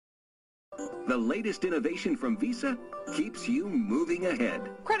The latest innovation from Visa keeps you moving ahead.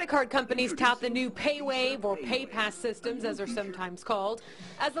 Credit card companies tout the new PayWave or PayPass systems, as they're sometimes called,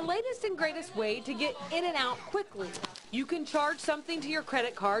 as the latest and greatest way to get in and out quickly. You can charge something to your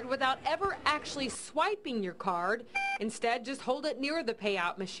credit card without ever actually swiping your card. Instead, just hold it near the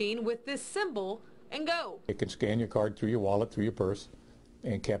payout machine with this symbol and go. It can scan your card through your wallet, through your purse,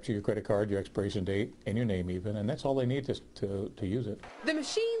 and capture your credit card, your expiration date, and your name even, and that's all they need to use it. The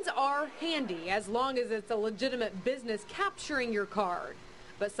machines are handy as long as it's a legitimate business capturing your card,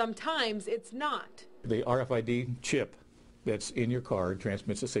 but sometimes it's not. The RFID chip that's in your card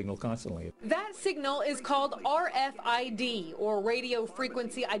transmits a signal constantly. That signal is called RFID, or radio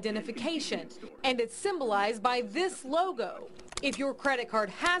frequency identification, and it's symbolized by this logo. If your credit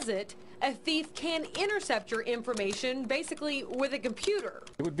card has it, a thief can intercept your information basically with a computer.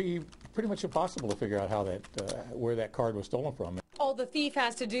 It would be pretty much impossible to figure out how where that card was stolen from. All the thief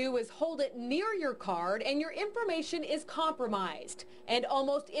has to do is hold it near your card and your information is compromised and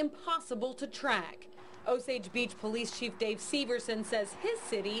almost impossible to track. Osage Beach Police Chief Dave Severson says his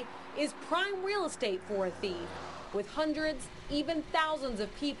city is prime real estate for a thief, with hundreds, even thousands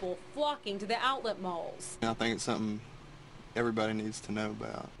of people flocking to the outlet malls. I think it's something everybody needs to know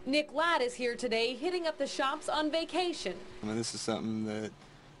about. Nick Ladd is here today hitting up the shops on vacation. I mean, this is something that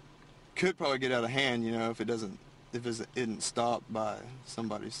could probably get out of hand, you know, if it isn't stopped by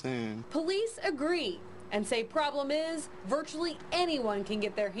somebody soon. Police agree and say problem is virtually anyone can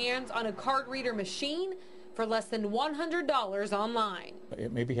get their hands on a card reader machine for less than $100 online.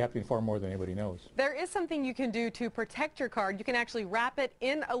 It may be happening far more than anybody knows. There is something you can do to protect your card. You can actually wrap it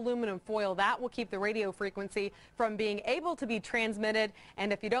in aluminum foil. That will keep the radio frequency from being able to be transmitted.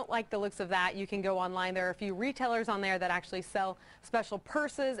 And if you don't like the looks of that, you can go online. There are a few retailers on there that actually sell special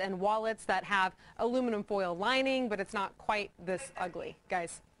purses and wallets that have aluminum foil lining, but it's not quite this ugly,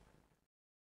 guys.